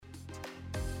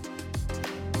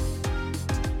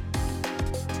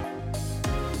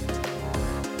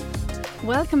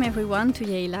Welcome everyone to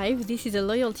Yay Live. This is a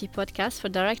loyalty podcast for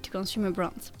direct-to-consumer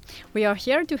brands. We are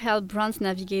here to help brands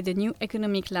navigate the new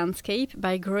economic landscape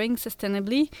by growing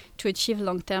sustainably to achieve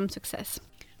long-term success.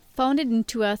 Founded in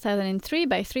 2003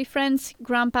 by three friends,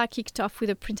 Grandpa kicked off with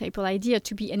a printable idea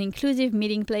to be an inclusive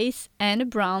meeting place and a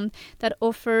brand that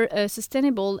offer a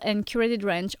sustainable and curated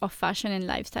range of fashion and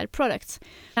lifestyle products.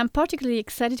 I'm particularly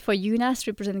excited for Jonas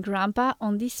to represent Grandpa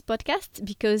on this podcast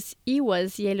because he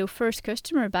was Yellow's first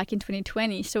customer back in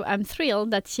 2020. So I'm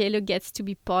thrilled that Yellow gets to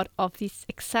be part of this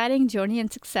exciting journey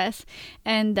and success,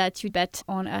 and that you bet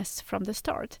on us from the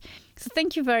start. So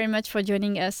thank you very much for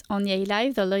joining us on Yay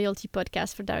Live, the loyalty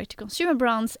podcast for direct-to-consumer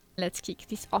brands. Let's kick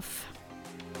this off.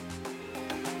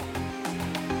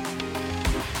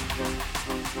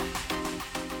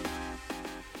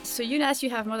 So Jonas, you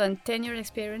have more than 10 years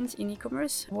experience in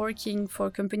e-commerce, working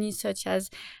for companies such as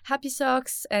Happy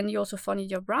Socks, and you also founded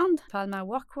your brand, Palma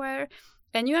Workwear.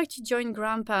 And you actually joined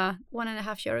Grandpa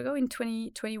 1.5 years ago in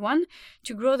 2021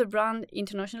 to grow the brand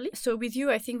internationally. So with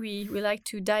you, I think we like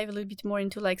to dive a little bit more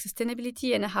into like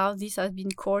sustainability and how this has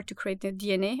been core to create the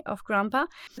DNA of Grandpa.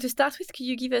 To start with, could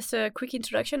you give us a quick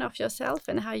introduction of yourself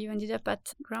and how you ended up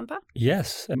at Grandpa?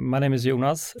 Yes, my name is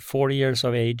Jonas, 40 years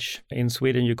of age. In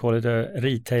Sweden, you call it a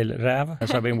retail räv.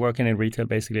 So I've been working in retail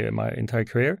basically my entire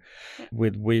career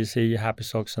with WC, Happy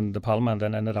Socks and the Palma, and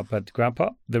then ended up at Grandpa.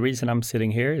 The reason I'm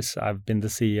sitting here is I've been the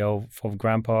CEO of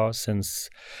Grandpa since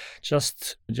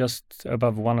just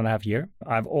above 1.5 years.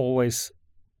 I've always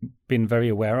been very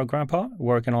aware of Grandpa,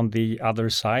 working on the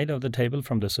other side of the table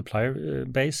from the supplier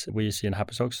base, we see in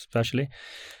Happy Socks especially.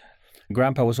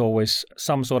 Grandpa was always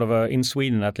some sort of in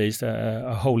Sweden at least,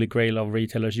 a holy grail of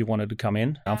retailers you wanted to come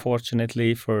in.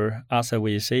 Unfortunately for us at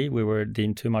WC, we were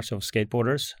deemed too much of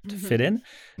skateboarders to fit in.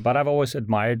 But I've always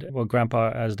admired what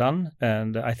Grandpa has done.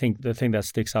 And I think the thing that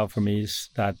sticks out for me is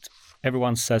that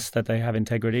everyone says that they have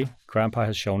integrity. Grandpa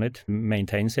has shown it,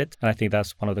 maintains it. And I think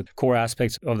that's one of the core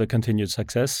aspects of the continued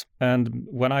success. And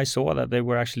when I saw that they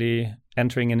were actually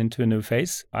entering into a new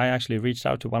phase, I actually reached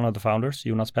out to one of the founders,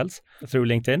 Jonas, through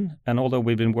LinkedIn. And although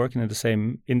we've been working in the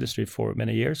same industry for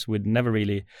many years, we'd never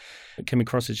really came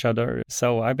across each other.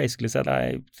 So I basically said,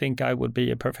 I think I would be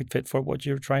a perfect fit for what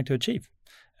you're trying to achieve.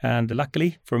 And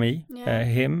luckily for me,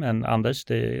 him and Anders,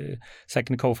 the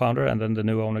second co-founder, and then the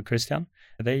new owner, Christian,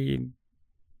 they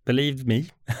believed me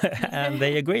and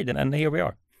they agreed. And here we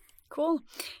are. Cool.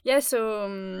 Yeah, so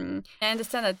I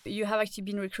understand that you have actually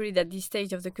been recruited at this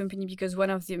stage of the company because one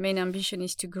of the main ambition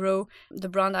is to grow the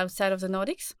brand outside of the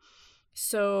Nordics.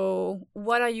 So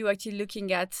what are you actually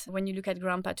looking at when you look at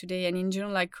Grandpa today? And in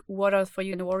general, like what are for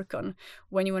you to work on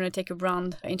when you want to take a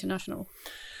brand international?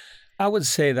 I would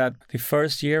say that the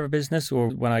first year of business, or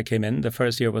when I came in, the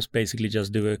first year was basically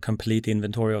just do a complete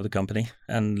inventory of the company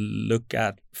and look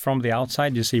at, from the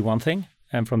outside, you see one thing,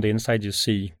 and from the inside, you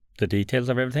see the details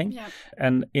of everything. Yeah.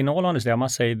 And in all honesty, I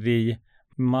must say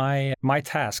my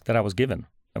task that I was given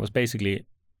was basically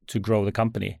to grow the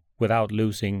company without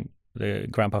losing the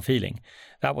Grandpa feeling.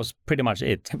 That was pretty much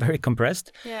it, very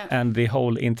compressed. Yeah. And the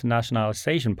whole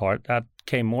internationalization part, that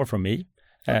came more from me.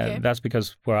 That's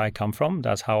because where I come from,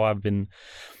 that's how I've been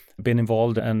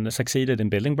involved and succeeded in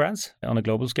building brands on a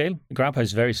global scale. Grandpa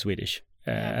is very Swedish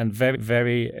and very,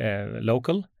 very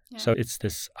local. Yeah. So it's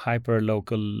this hyper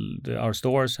local, our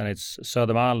stores, and it's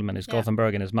Södermalm and it's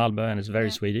Gothenburg and it's Malmö and it's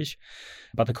very Swedish.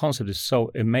 But the concept is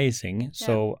so amazing. Yeah.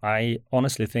 So I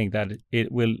honestly think that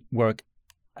it will work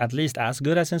at least as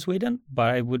good as in Sweden,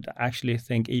 but I would actually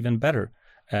think even better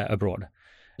abroad.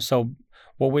 So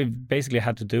what we've basically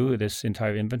had to do with this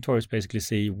entire inventory is basically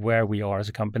see where we are as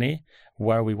a company,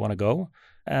 where we want to go,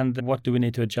 and what do we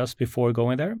need to adjust before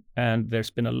going there. And there's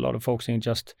been a lot of focusing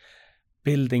just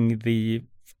building the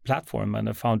platform and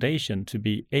the foundation to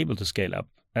be able to scale up.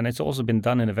 And it's also been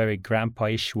done in a very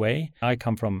Grandpa-ish way. I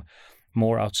come from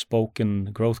more outspoken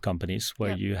growth companies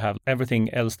where you have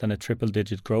everything else than a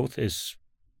triple-digit growth is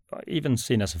even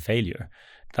seen as a failure.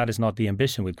 That is not the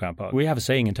ambition with Grandpa. We have a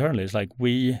saying internally, it's like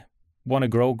we want to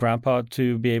grow Grandpa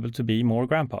to be able to be more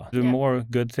Grandpa, do more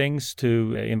good things,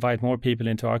 to invite more people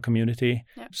into our community.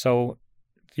 Yeah. So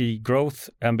the growth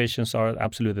ambitions are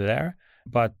absolutely there,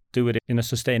 but do it in a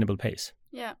sustainable pace.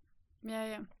 Yeah.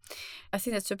 I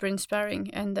think that's super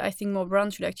inspiring, and I think more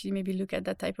brands should actually maybe look at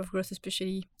that type of growth,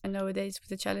 especially nowadays with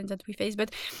the challenge that we face. But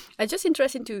I'm just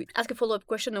interested to ask a follow-up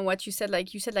question on what you said.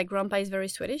 Like you said, like Grandpa is very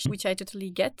Swedish, which I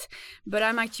totally get. But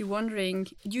I'm actually wondering,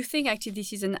 do you think actually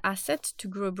this is an asset to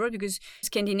grow abroad? Because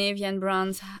Scandinavian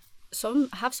brands some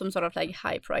have some sort of like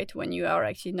hype, right? When you are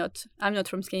actually not, I'm not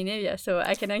from Scandinavia, so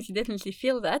I can actually definitely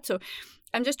feel that. So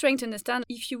I'm just trying to understand,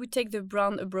 if you would take the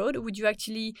brand abroad, would you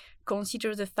actually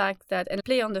consider the fact that, and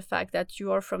play on the fact that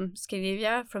you are from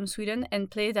Scandinavia, from Sweden,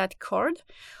 and play that card,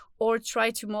 or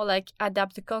try to more like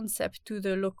adapt the concept to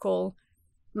the local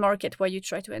market where you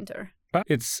try to enter?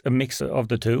 It's a mix of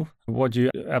the two. What you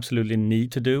absolutely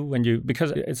need to do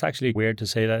because it's actually weird to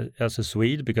say that as a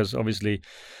Swede, because obviously,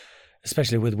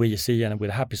 especially with WeSee and with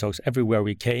Happy Socks, everywhere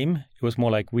we came, it was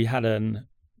more like we had an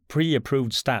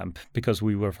pre-approved stamp because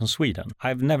we were from Sweden.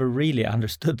 I've never really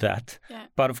understood that. Yeah.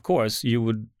 But of course, you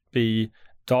would be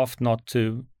daft not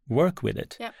to work with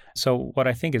it. Yeah. So what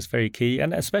I think is very key,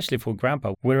 and especially for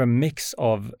Grandpa, we're a mix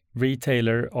of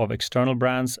retailer, of external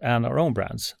brands and our own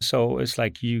brands. So it's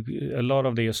like a lot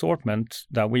of the assortment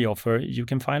that we offer, you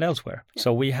can find elsewhere. Yeah.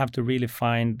 So we have to really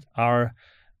find our,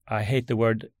 I hate the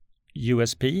word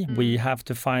USP. Mm. We have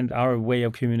to find our way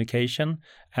of communication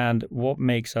and what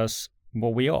makes us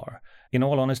what we are. In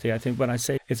all honesty, I think when I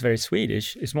say it's very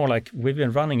Swedish, it's more like we've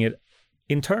been running it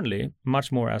internally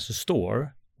much more as a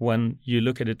store. When you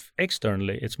look at it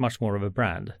externally, it's much more of a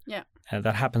brand. Yeah. And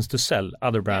that happens to sell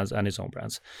other brands and its own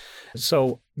brands.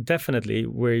 So definitely,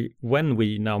 when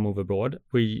we now move abroad,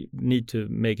 we need to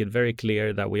make it very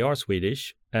clear that we are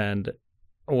Swedish, and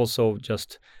also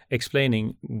just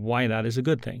explaining why that is a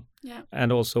good thing. Yeah.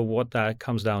 And also what that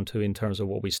comes down to in terms of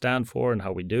what we stand for and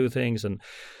how we do things, and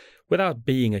without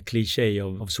being a cliche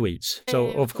of Swedes.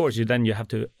 So of course you have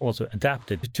to also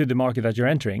adapt it to the market that you're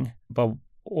entering. But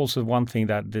also one thing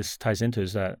that this ties into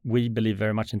is that we believe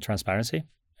very much in transparency.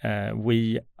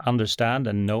 We understand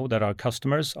and know that our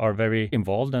customers are very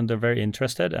involved and they're very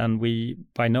interested, and we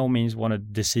by no means want to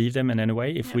deceive them in any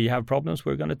way. If we have problems,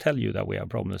 we're going to tell you that we have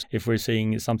problems. If we're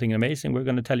seeing something amazing, we're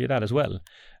going to tell you that as well.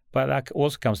 But that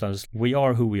also comes down to we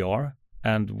are who we are,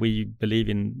 and we believe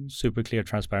in super clear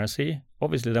transparency.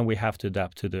 Obviously, then we have to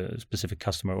adapt to the specific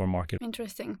customer or market.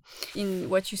 Interesting. In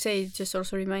what you say, it just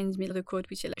also reminds me of the quote,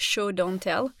 which is like, show, don't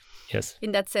tell. Yes.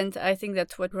 In that sense, I think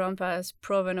that's what Grandpa has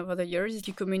proven over the years. Is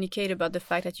you communicate about the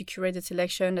fact that you curate the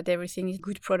selection, that everything is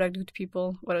good product, good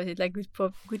people. What was it like? Good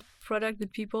product,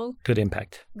 good people. Good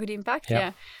impact. Good impact,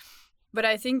 yeah. But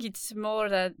I think it's more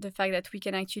that the fact that we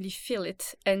can actually feel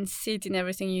it and see it in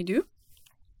everything you do,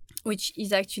 which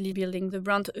is actually building the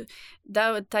brand.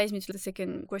 That ties me to the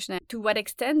second question. To what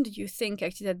extent do you think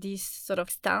actually that this sort of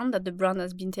stand that the brand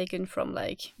has been taken from,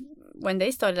 like when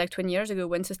they started like 20 years ago,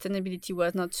 when sustainability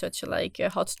was not such a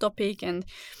hot topic, and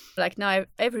like now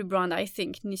every brand I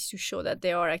think needs to show that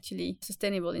they are actually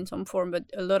sustainable in some form, but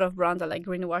a lot of brands are like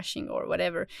greenwashing or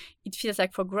whatever. It feels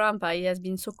like for Grandpa it has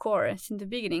been so core since the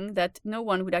beginning that no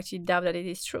one would actually doubt that it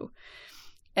is true.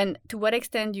 And to what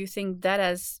extent do you think that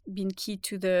has been key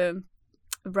to the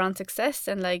brand success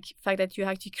and like fact that you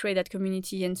actually create that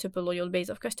community and super loyal base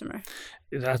of customer?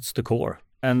 That's the core.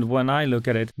 And when I look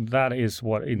at it, that is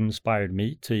what inspired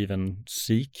me to even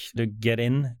seek to get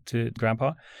in to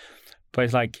Grandpa. But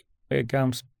it's like, it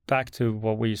comes back to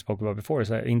what we spoke about before, is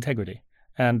that integrity.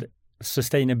 And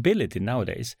sustainability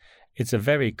nowadays, it's a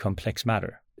very complex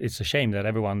matter. It's a shame that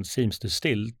everyone seems to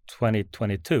still,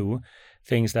 2022,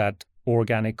 thinks that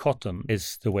organic cotton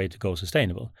is the way to go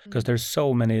sustainable, because there's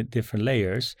so many different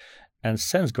layers. And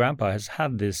since Grandpa has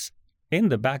had this in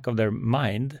the back of their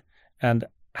mind and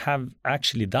have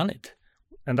actually done it,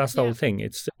 and that's the whole thing.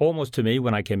 It's almost, to me,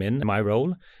 when I came in my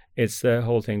role, it's the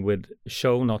whole thing with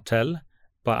show, not tell.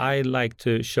 But I like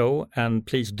to show, and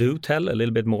please do tell a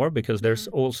little bit more, because there's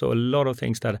also a lot of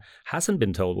things that hasn't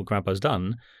been told what Grandpa's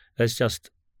done. That's just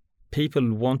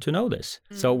people want to know this.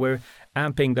 So we're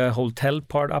amping the whole tell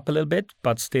part up a little bit,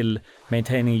 but still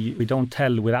maintaining we don't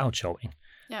tell without showing.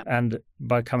 Yeah. And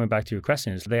by coming back to your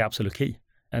question, is the absolute key.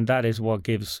 And that is what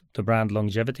gives the brand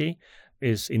longevity,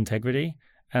 is integrity.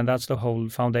 And that's the whole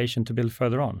foundation to build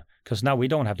further on. Because now we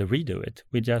don't have to redo it.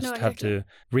 We just have to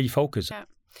refocus. Yeah.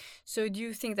 So do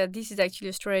you think that this is actually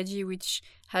a strategy which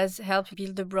has helped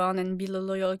build the brand and build a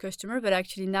loyal customer, but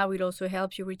actually now will also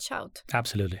help you reach out?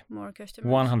 Absolutely. More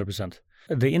customers? 100%.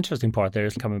 The interesting part there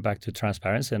is coming back to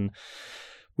transparency. And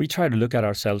we try to look at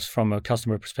ourselves from a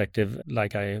customer perspective,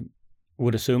 like I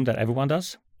would assume that everyone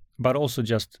does, but also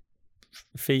just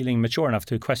feeling mature enough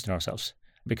to question ourselves.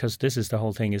 Because this is the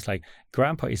whole thing, is like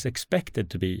Grandpa is expected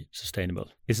to be sustainable.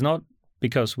 It's not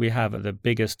because we have the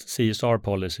biggest CSR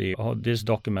policy or this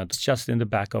document. It's just in the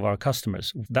back of our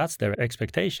customers. That's their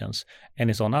expectations,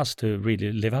 and it's on us to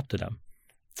really live up to them.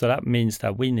 So that means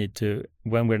that we need to,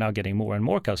 when we're now getting more and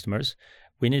more customers,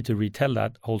 we need to retell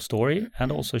that whole story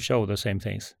and also show the same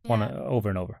things over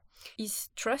and over. Is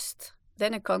trust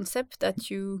then a concept that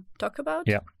you talk about?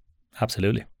 Yeah,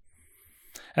 absolutely.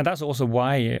 And that's also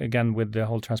why, again, with the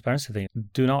whole transparency thing,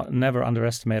 never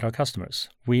underestimate our customers.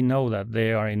 We know that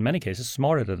they are, in many cases,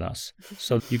 smarter than us.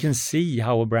 So you can see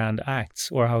how a brand acts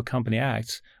or how a company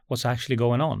acts, what's actually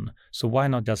going on. So why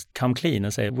not just come clean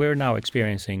and say, we're now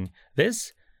experiencing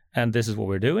this, and this is what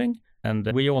we're doing. And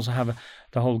we also have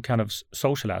the whole kind of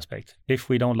social aspect. If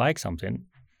we don't like something,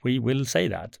 we will say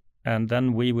that. And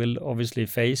then we will obviously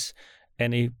face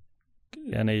any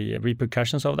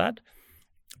repercussions of that.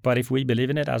 But if we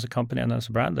believe in it as a company and as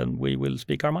a brand, then we will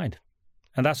speak our mind.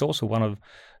 And that's also one of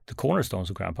the cornerstones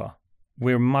of Grandpa.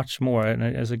 We're much more, and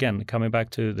as again, coming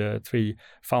back to the 3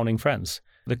 founding friends,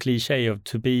 the cliche of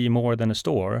to be more than a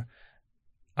store.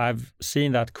 I've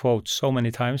seen that quote so many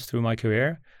times through my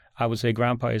career. I would say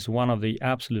Grandpa is one of the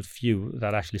absolute few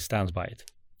that actually stands by it.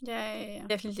 Yeah.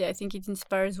 Definitely. I think it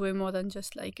inspires way more than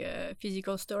just like a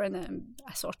physical store and an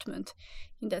assortment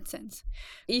in that sense.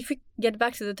 If we get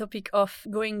back to the topic of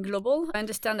going global, I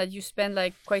understand that you spend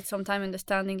like quite some time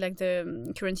understanding like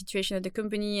the current situation of the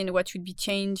company and what should be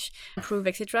changed, improved,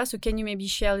 etc. So can you maybe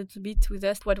share a little bit with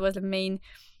us what was the main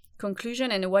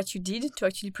conclusion and what you did to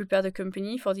actually prepare the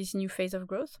company for this new phase of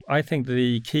growth? I think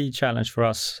the key challenge for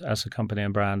us as a company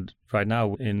and brand right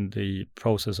now in the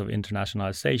process of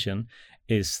internationalization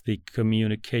is the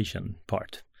communication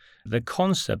part. The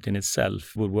concept in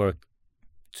itself would work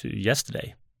to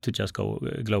yesterday to just go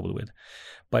global with.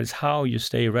 But it's how you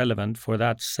stay relevant for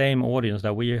that same audience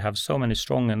that we have so many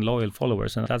strong and loyal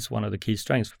followers. And that's one of the key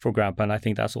strengths for Grandpa. And I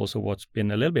think that's also what's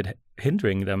been a little bit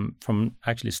hindering them from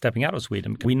actually stepping out of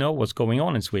Sweden. We know what's going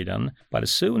on in Sweden, but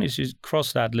as soon as you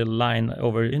cross that little line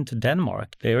over into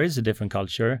Denmark, there is a different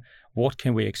culture. What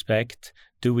can we expect?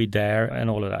 Do we dare? And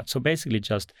all of that. So basically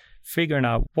just figuring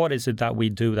out what is it that we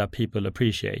do that people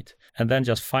appreciate. And then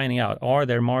just finding out, are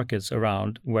there markets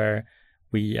around where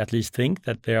we at least think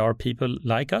that there are people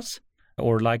like us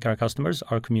or like our customers,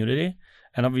 our community?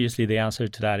 And obviously the answer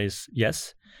to that is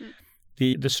yes.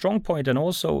 Mm-hmm. The strong point and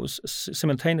also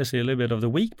simultaneously a little bit of the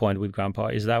weak point with Grandpa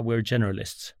is that we're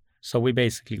generalists. So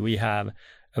we have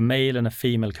a male and a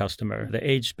female customer. The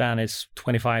age span is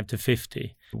 25 to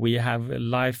 50. We have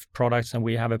life products and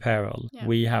we have apparel. Yeah.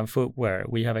 We have footwear.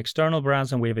 We have external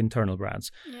brands and we have internal brands.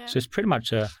 Yeah. So it's pretty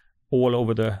much a all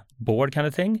over the board kind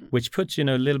of thing, which puts you in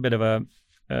a little bit of a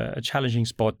challenging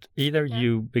spot. Either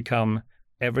you become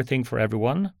everything for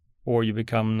everyone or you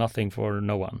become nothing for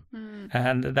no one.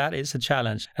 And that is a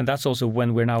challenge. And that's also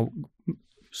when we're now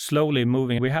slowly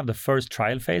moving. We have the first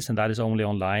trial phase, and that is only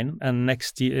online. And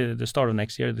next year, the start of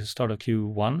next year, the start of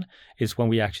Q1, is when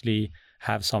we actually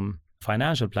have some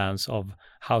financial plans of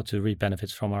how to reap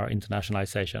benefits from our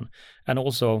internationalization. And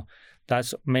also,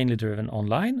 that's mainly driven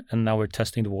online. And now we're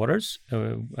testing the waters,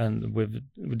 and we've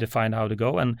defined how to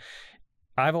go. And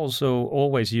I've also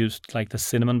always used like the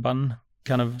cinnamon bun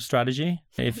kind of strategy.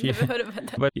 If you, never heard about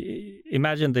that. But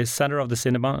imagine the center of the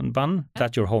cinnamon bun,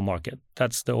 that's your home market.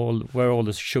 That's where all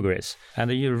the sugar is. And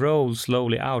then you roll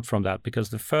slowly out from that, because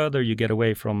the further you get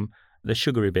away from the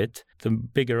sugary bit, the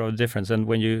bigger of the difference. And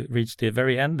when you reach the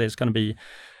very end, there's going to be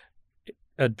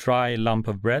a dry lump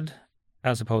of bread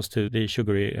as opposed to the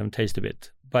sugary and tasty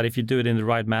bit. But if you do it in the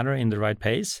right manner, in the right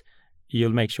pace, you'll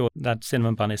make sure that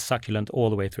cinnamon bun is succulent all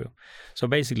the way through. So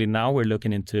basically now we're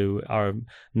looking into our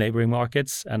neighboring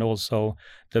markets and also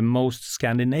the most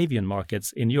Scandinavian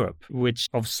markets in Europe, which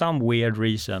of some weird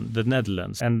reason, the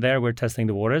Netherlands, and there we're testing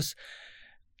the waters.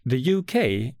 The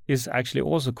UK is actually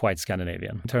also quite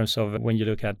Scandinavian in terms of when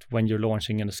you're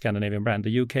launching in a Scandinavian brand.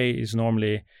 The UK is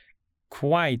normally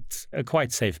a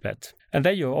quite safe bet. And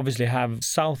then you obviously have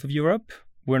south of Europe.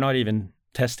 We're not even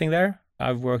testing there.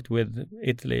 I've worked with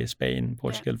Italy, Spain,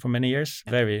 Portugal for many years.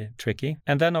 Very tricky.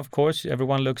 And then, of course,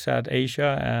 everyone looks at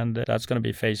Asia, and that's going to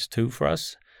be phase 2 for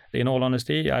us. In all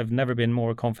honesty, I've never been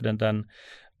more confident than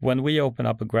when we open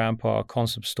up a Grandpa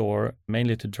concept store,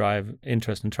 mainly to drive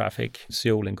interest and traffic,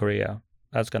 Seoul in Korea.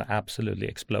 That's going to absolutely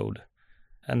explode.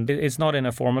 And it's not in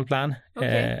a formal plan.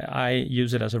 Okay. I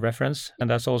use it as a reference. And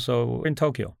that's also in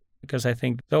Tokyo, because I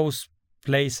think those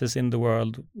places in the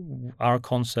world, our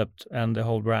concept and the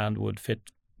whole brand would fit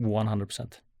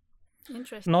 100%.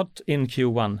 Interesting. Not in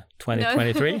Q1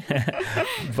 2023,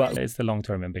 but it's the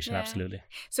long-term ambition, absolutely.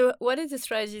 So what is the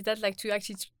strategy? Is that like to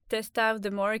actually test out the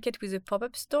market with a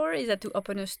pop-up store? Is that to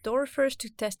open a store first to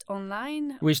test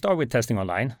online? We start with testing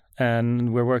online,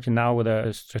 and we're working now with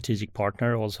a strategic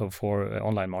partner also for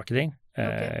online marketing.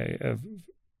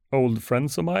 Old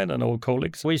friends of mine and old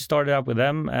colleagues. We started up with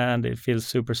them and it feels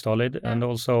super solid. Yeah. And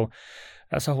also,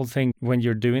 that's the whole thing. When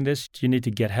you're doing this, you need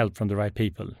to get help from the right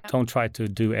people. Yeah. Don't try to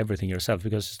do everything yourself,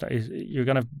 because you're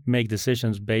going to make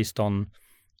decisions based on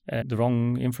the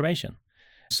wrong information.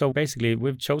 So basically,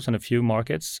 we've chosen a few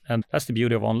markets, and that's the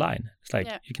beauty of online. It's like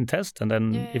you can test, and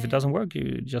then if it doesn't work,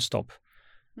 you just stop.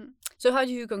 So how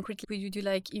do you concretely, would you do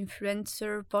like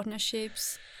influencer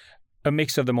partnerships? A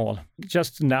mix of them all.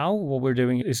 Just now, what we're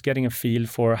doing is getting a feel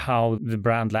for how the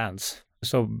brand lands.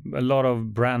 So a lot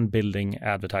of brand building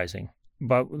advertising.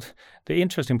 But the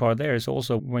interesting part there is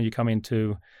also when you come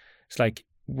into, it's like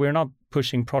we're not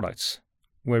pushing products.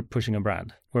 We're pushing a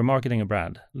brand. We're marketing a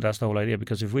brand. That's the whole idea.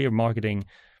 Because if we are marketing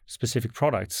specific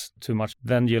products too much,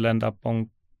 then you'll end up on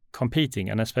competing,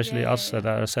 and especially us that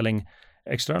are selling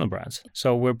external brands.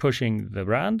 So we're pushing the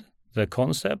brand, the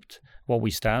concept, what we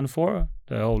stand for,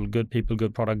 the whole good people,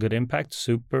 good product, good impact,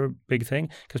 super big thing,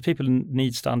 because people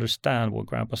needs to understand what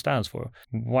Grandpa stands for.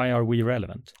 Why are we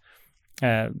relevant?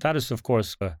 That is, of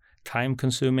course, a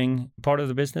time-consuming part of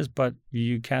the business, but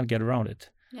you can't get around it.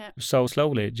 Yeah. So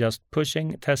slowly, just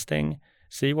pushing, testing,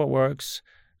 see what works,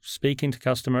 speaking to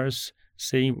customers,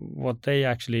 see what they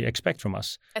actually expect from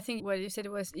us. I think what you said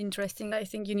was interesting. I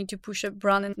think you need to push a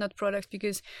brand and not products,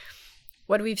 because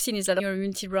what we've seen is that you're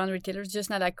multi-brand retailers, just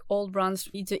not like all brands.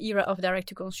 It's the era of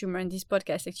direct-to-consumer, and this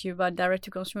podcast is actually about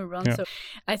direct-to-consumer brands. Yeah. So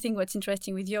I think what's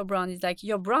interesting with your brand is like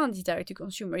your brand is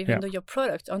direct-to-consumer, even though your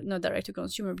products are not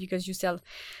direct-to-consumer because you sell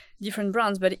different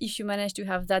brands. But if you manage to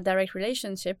have that direct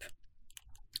relationship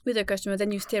with the customer,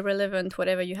 then you stay relevant,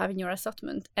 whatever you have in your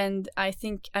assortment. And I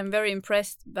think I'm very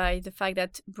impressed by the fact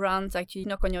that brands actually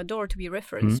knock on your door to be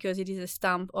referenced, because it is a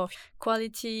stamp of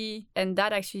quality, and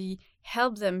that actually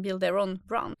helps them build their own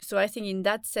brand. So I think in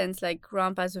that sense, like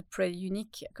Grandpa has a pretty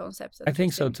unique concept. I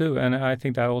think so too. And I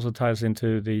think that also ties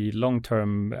into the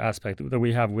long-term aspect that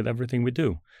we have with everything we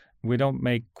do. We don't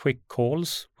make quick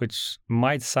calls, which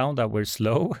might sound that we're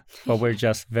slow, but we're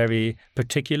just very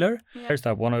particular. Players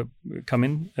that want to come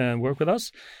in and work with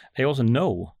us, they also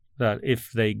know that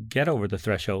if they get over the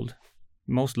threshold,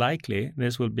 most likely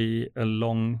this will be a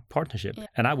long partnership. Yeah.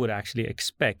 And I would actually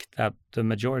expect that the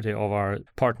majority of our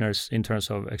partners in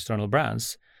terms of external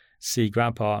brands see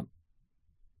Grandpa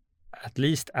at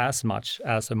least as much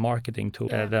as a marketing tool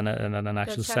than an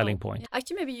actual selling point. Yeah.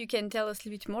 Actually, maybe you can tell us a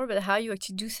little bit more about how you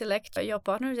actually do select your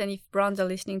partners, and if brands are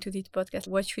listening to this podcast,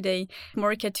 what should they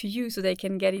market to you so they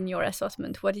can get in your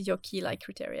assortment? What is your key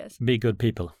criteria? Be good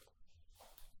people.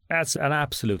 That's an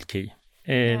absolute key.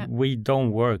 We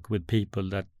don't work with people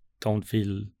that don't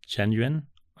feel genuine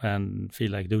and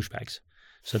feel like douchebags.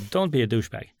 So don't be a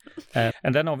douchebag.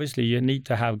 And then obviously you need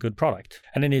to have good product,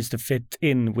 and it needs to fit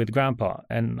in with Grandpa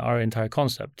and our entire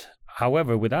concept.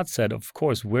 However, with that said, of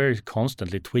course, we're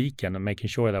constantly tweaking and making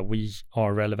sure that we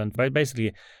are relevant. But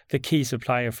basically, the key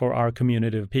supplier for our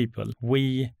community of people,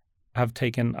 we have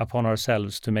taken upon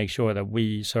ourselves to make sure that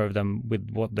we serve them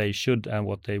with what they should and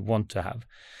what they want to have.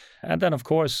 And then, of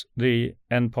course, the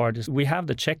end part is we have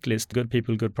the checklist, good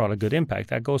people, good product, good impact.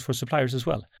 That goes for suppliers as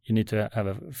well. You need to have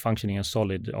a functioning and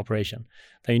solid operation.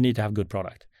 Then you need to have good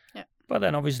product. Yeah. But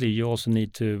then, obviously, you also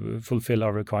need to fulfill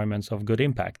our requirements of good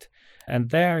impact.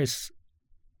 And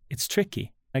it's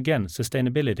tricky. Again,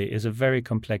 sustainability is a very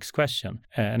complex question.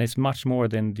 And it's much more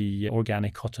than the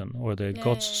organic cotton or the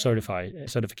GOTS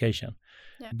certification.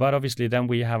 Yeah. But obviously, then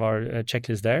we have our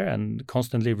checklist there and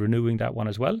constantly renewing that one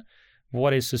as well.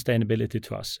 What is sustainability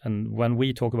to us? And when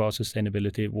we talk about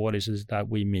sustainability, what is it that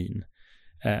we mean?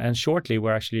 And shortly,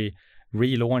 we're actually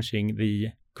relaunching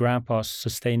the Grandpa's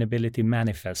Sustainability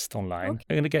Manifest online.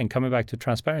 Okay. And again, coming back to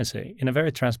transparency, in a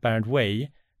very transparent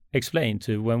way, explain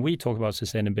to when we talk about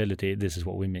sustainability, this is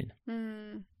what we mean.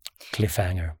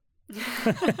 Cliffhanger.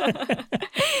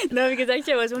 No, because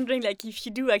actually I was wondering if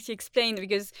you do actually explain,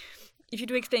 because if you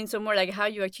do explain some more how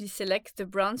you actually select the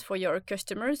brands for your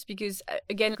customers, because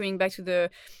again, going back to the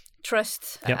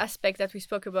trust aspect that we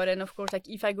spoke about, and of course,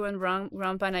 if I go on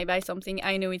Grandpa and I buy something,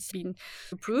 I know it's been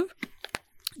approved.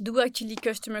 Do actually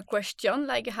customer question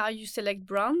how you select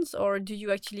brands, or do you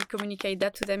actually communicate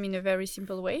that to them in a very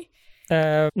simple way?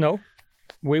 No,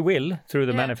 we will through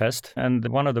the manifest, and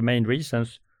one of the main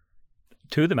reasons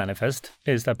to the manifest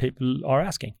is that people are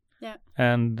asking,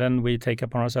 and then we take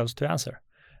upon ourselves to answer.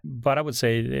 But I would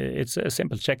say it's a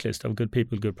simple checklist of good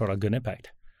people, good product, good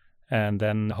impact. And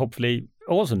then hopefully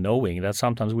also knowing that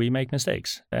sometimes we make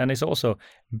mistakes. And it's also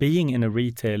being in a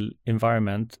retail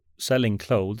environment, selling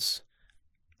clothes,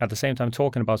 at the same time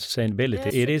talking about sustainability.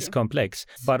 Yes, it is complex.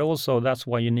 But also that's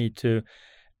why you need to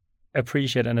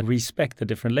appreciate and respect the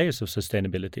different layers of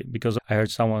sustainability. Because I heard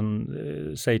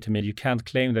someone say to me, you can't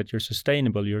claim that you're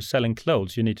sustainable, you're selling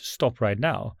clothes, you need to stop right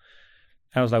now.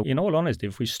 I was like, in all honesty,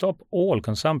 if we stop all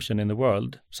consumption in the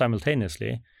world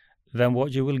simultaneously, then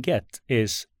what you will get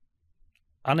is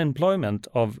unemployment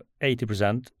of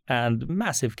 80% and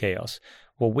massive chaos.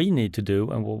 What we need to do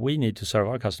and what we need to serve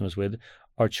our customers with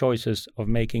are choices of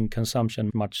making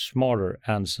consumption much smarter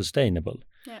and sustainable.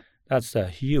 Yeah. That's a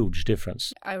huge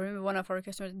difference. I remember one of our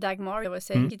customers, Dagmar, was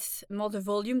saying it's more the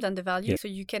volume than the value. So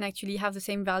you can actually have the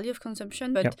same value of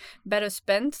consumption, but better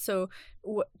spent. So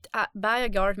buy a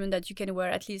garment that you can wear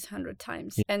at least 100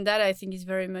 times. And that, I think, is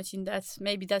very much in that.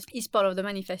 Maybe that is part of the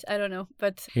manifest. I don't know,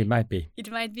 but it might be. It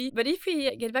might be. But if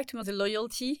we get back to the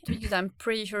loyalty, because I'm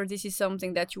pretty sure this is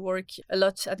something that you work a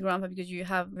lot at Grandpa because you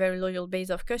have very loyal base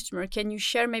of customer. Can you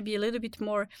share maybe a little bit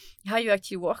more how you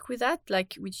actually work with that?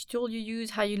 Like which tool you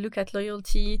use, how you look at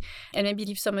loyalty, and maybe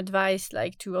give some advice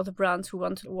like to other brands who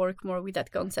want to work more with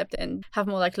that concept and have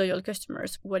more like loyal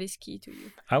customers. What is key to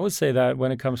you? I would say that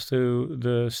when it comes to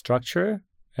the structure,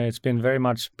 it's been very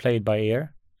much played by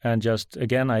ear. And just,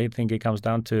 again, I think it comes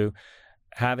down to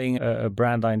having a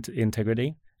brand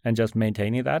integrity and just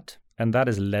maintaining that. And that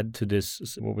has led to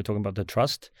this, what we're talking about, the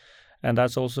trust. And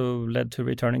that's also led to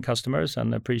returning customers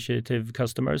and appreciative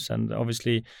customers. And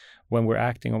obviously, when we're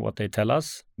acting on what they tell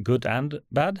us, good and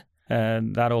bad,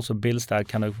 and that also builds that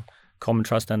kind of common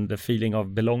trust and the feeling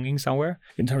of belonging somewhere.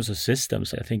 In terms of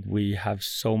systems, I think we have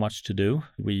so much to do.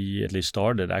 We at least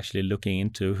started actually looking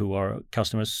into who our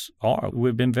customers are.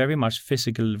 We've been very much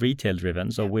physical retail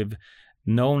driven. So we've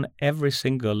known every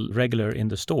single regular in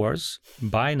the stores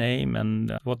by name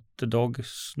and what the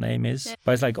dog's name is. Yeah.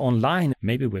 But it's like online,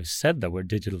 maybe we've said that we're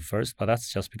digital first, but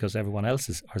that's just because everyone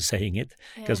else are saying it.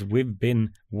 Because we've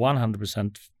been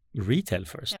 100% retail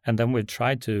first. And then we've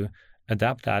tried to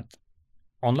adapt that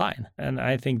online. And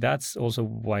I think that's also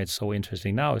why it's so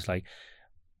interesting now. It's like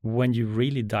when you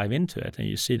really dive into it and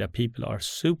you see that people are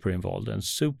super involved and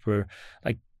super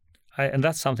and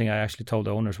that's something I actually told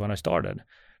the owners when I started.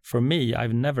 For me,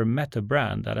 I've never met a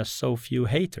brand that has so few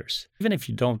haters. Even if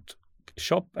you don't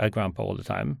shop at Grandpa all the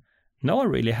time, no one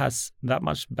really has that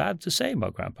much bad to say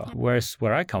about Grandpa. Whereas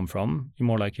where I come from, you're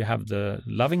more like you have the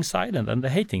loving side and then the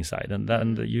hating side, and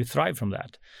then you thrive from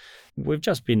that. We've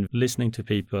just been listening to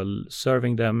people,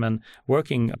 serving them, and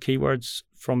working keywords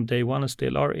from day one and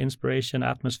still are inspiration,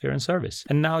 atmosphere, and service.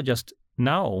 And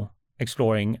now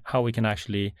exploring how we can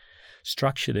actually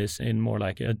structure this in more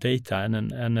like a data and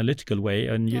an analytical way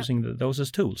and using those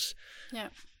as tools. Yeah.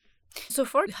 So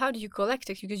how do you collect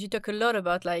it? Because you talk a lot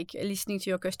about like listening to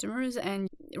your customers and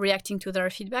reacting to their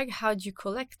feedback. How do you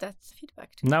collect that feedback?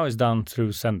 Now it's done through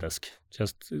Zendesk,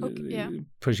 just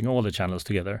pushing all the channels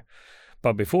together.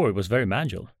 But before it was very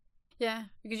manual. Yeah,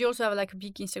 because you also have like a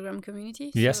big Instagram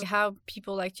community. Yes. So how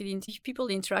people actually, if people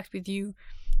interact with you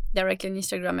directly on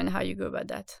Instagram and how you go about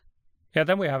that? Yeah,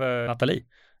 then we have Natalie,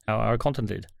 our content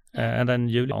lead, and then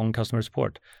Julia on customer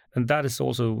support. And that is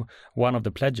also one of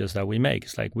the pledges that we make.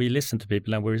 It's like we listen to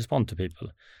people and we respond to people,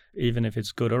 even if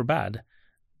it's good or bad.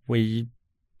 We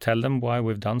tell them why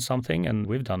we've done something, and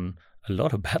we've done a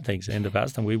lot of bad things in the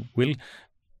past, and we will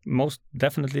most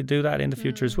definitely do that in the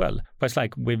future as well. But it's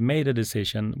like we've made a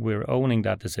decision, we're owning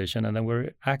that decision, and then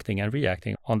we're acting and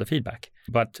reacting on the feedback.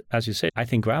 But as you say, I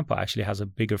think Grandpa actually has a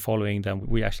bigger following than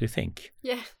we actually think.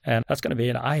 Yeah. And that's going to be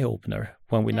an eye-opener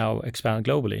when we now expand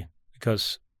globally,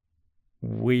 because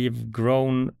we've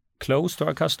grown close to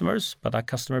our customers, but our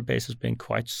customer base has been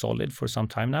quite solid for some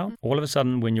time now. All of a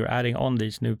sudden, when you're adding on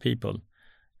these new people,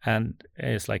 and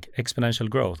it's like exponential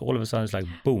growth, all of a sudden it's like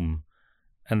boom.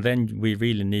 And then we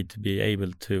really need to be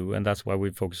able to, and that's why we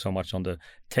focus so much on the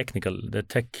tech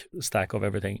stack of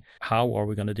everything. How are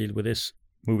we going to deal with this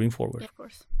moving forward? Yeah, of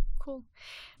course. Cool.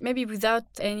 Maybe without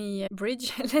any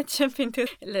bridge, let's jump into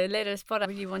the latest part. I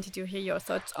really wanted to hear your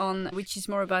thoughts on which is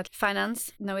more about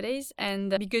finance nowadays. And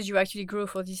because you actually grew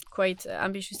for this quite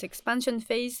ambitious expansion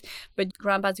phase, but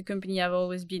Grandpa as a company have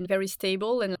always been very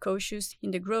stable and cautious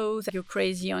in the growth. You're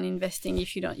crazy on investing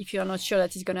if you're not sure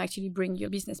that it's going to actually bring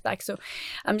your business back. So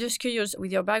I'm just curious,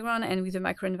 with your background and with the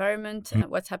macro environment,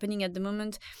 what's happening at the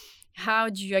moment, how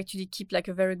do you actually keep like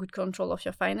a very good control of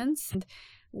your finance? And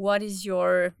what is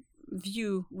your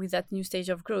view with that new stage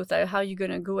of growth? How are you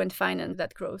going to go and finance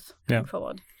that growth going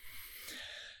forward?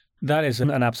 That is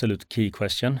an absolute key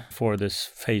question for this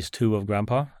phase 2 of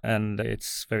Grandpa. And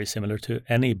it's very similar to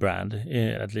any brand,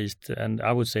 at least. And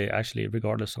I would say actually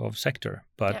regardless of sector,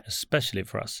 but especially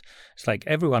for us. It's like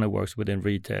everyone who works within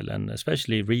retail and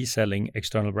especially reselling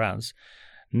external brands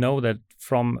know that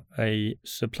from a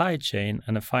supply chain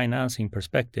and a financing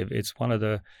perspective, it's one of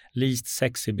the least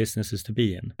sexy businesses to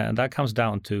be in. And that comes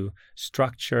down to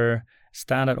structure,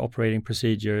 standard operating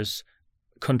procedures,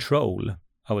 control.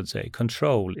 I would say.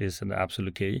 Control is an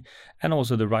absolute key. And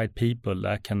also the right people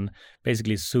that can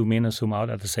basically zoom in and zoom out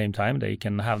at the same time. They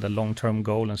can have the long-term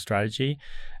goal and strategy.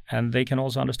 And they can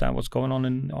also understand what's going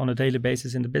on a daily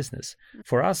basis in the business.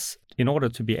 For us, in order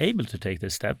to be able to take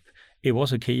this step, it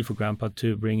was a key for Grandpa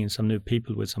to bring in some new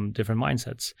people with some different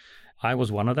mindsets. I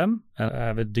was one of them. I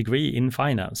have a degree in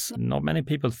finance. Not many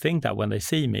people think that when they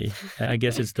see me. I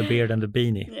guess it's the beard and the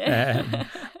beanie.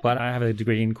 But I have a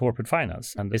degree in corporate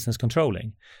finance and business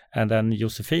controlling. And then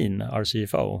Josephine, our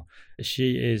CFO,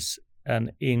 she is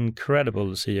an incredible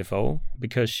CFO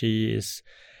because she is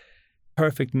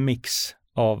perfect mix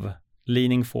of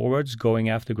leaning forwards, going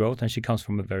after growth, and she comes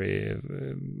from a very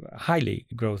highly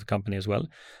growth company as well.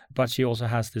 But she also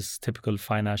has this typical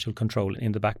financial control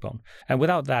in the backbone. And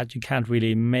without that, you can't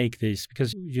really make this,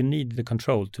 because you need the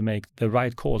control to make the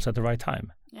right calls at the right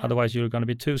time. Yeah. Otherwise, you're going to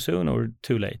be too soon or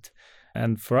too late.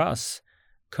 And for us,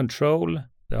 control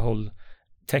the whole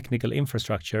technical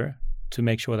infrastructure to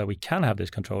make sure that we can have this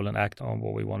control and act on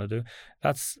what we want to do.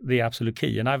 That's the absolute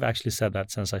key. And I've actually said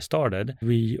that since I started.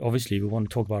 We want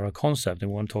to talk about our concept and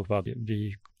we want to talk about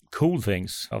the cool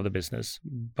things of the business.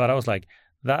 But I was like,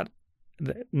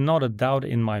 not a doubt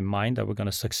in my mind that we're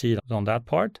going to succeed on that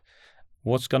part.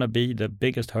 What's going to be the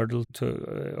biggest hurdle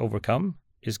to overcome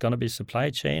is going to be supply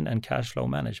chain and cash flow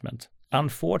management.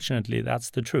 Unfortunately,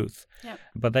 that's the truth. Yep.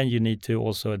 But then you need to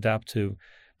also adapt to,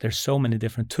 there's so many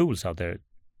different tools out there.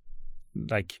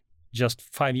 Like just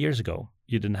 5 years ago,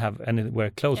 you didn't have anywhere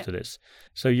close to this.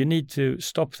 So you need to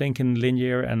stop thinking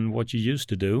linear and what you used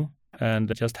to do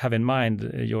and just have in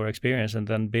mind your experience and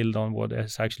then build on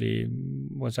what's actually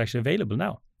available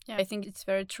now. Yeah, I think it's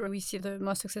very true. We see the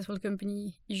most successful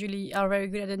company usually are very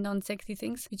good at the non-sexy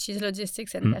things, which is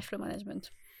logistics and cash flow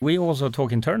management. We also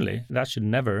talk internally. That should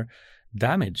never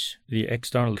damage the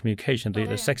external communication,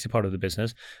 the sexy part of the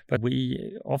business. But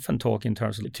we often talk in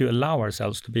terms of to allow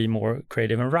ourselves to be more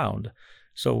creative and round.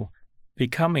 So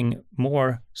becoming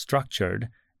more structured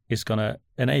is going to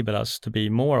enable us to be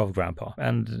more of Grandpa.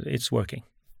 And it's working.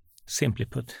 Simply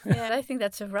put. Yeah, I think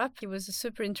that's a wrap. It was a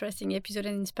super interesting episode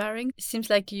and inspiring. It seems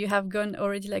like you have gone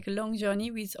already like a long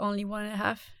journey with only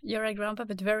 1.5 years at Grandpa,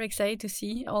 but very excited to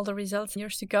see all the results in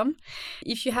years to come.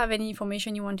 If you have any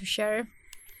information you want to share,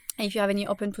 if you have any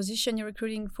open position you're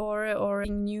recruiting for or a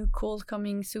new call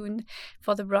coming soon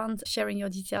for the brand, sharing your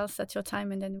details at your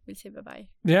time, and then we'll say bye-bye.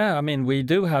 Yeah, I mean, we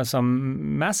do have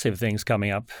some massive things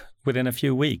coming up within a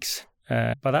few weeks.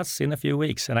 But that's in a few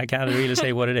weeks, and I can't really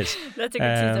say what it is. That's a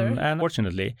good teaser. And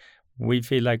fortunately, we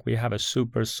feel like we have a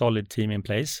super solid team in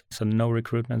place. So no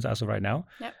recruitments as of right now.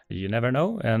 Yep. You never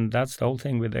know. And that's the whole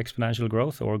thing with exponential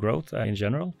growth or growth in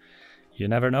general. You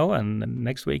never know. And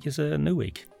next week is a new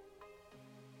week.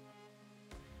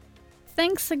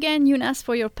 Thanks again, Jonas,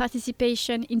 for your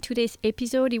participation in today's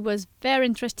episode. It was very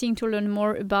interesting to learn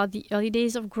more about the early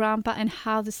days of Grandpa and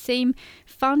how the same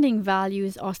founding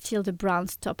values are still the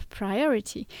brand's top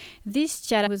priority. This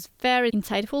chat was very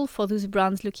insightful for those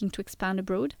brands looking to expand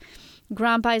abroad.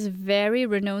 Grandpa is a very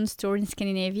renowned store in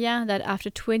Scandinavia that after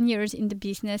 20 years in the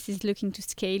business is looking to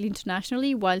scale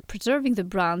internationally while preserving the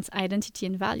brand's identity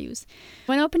and values.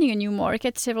 When opening a new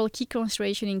market, several key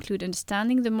considerations include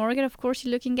understanding the market, of course,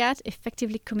 you're looking at,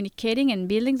 effectively communicating and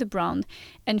building the brand,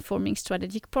 and forming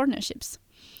strategic partnerships.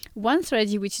 One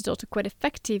strategy which is also quite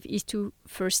effective is to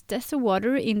first test the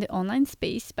water in the online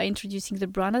space by introducing the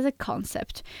brand as a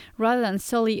concept rather than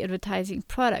solely advertising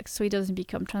products so it doesn't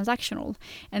become transactional.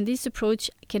 And this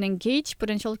approach can engage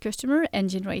potential customers and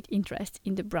generate interest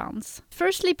in the brands.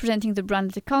 Firstly, presenting the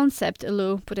brand as a concept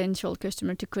allows potential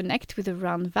customers to connect with the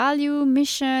brand value,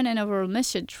 mission, and overall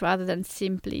message rather than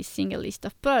simply seeing a list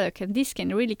of products. And this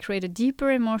can really create a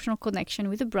deeper emotional connection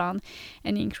with the brand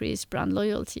and increase brand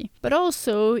loyalty. But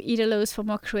also, it allows for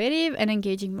more creative and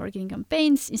engaging marketing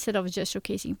campaigns. Instead of just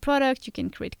showcasing product, you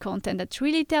can create content that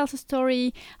really tells a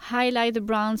story, highlight the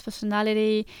brand's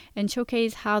personality, and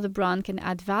showcase how the brand can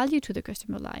add value to the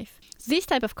customer life. This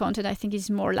type of content, I think, is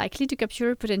more likely to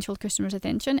capture potential customers'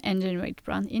 attention and generate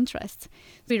brand interest.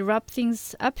 We'll wrap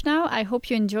things up now. I hope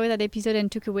you enjoyed that episode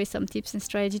and took away some tips and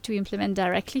strategy to implement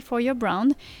directly for your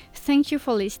brand. Thank you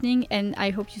for listening, and I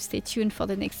hope you stay tuned for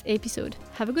the next episode.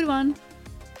 Have a good one.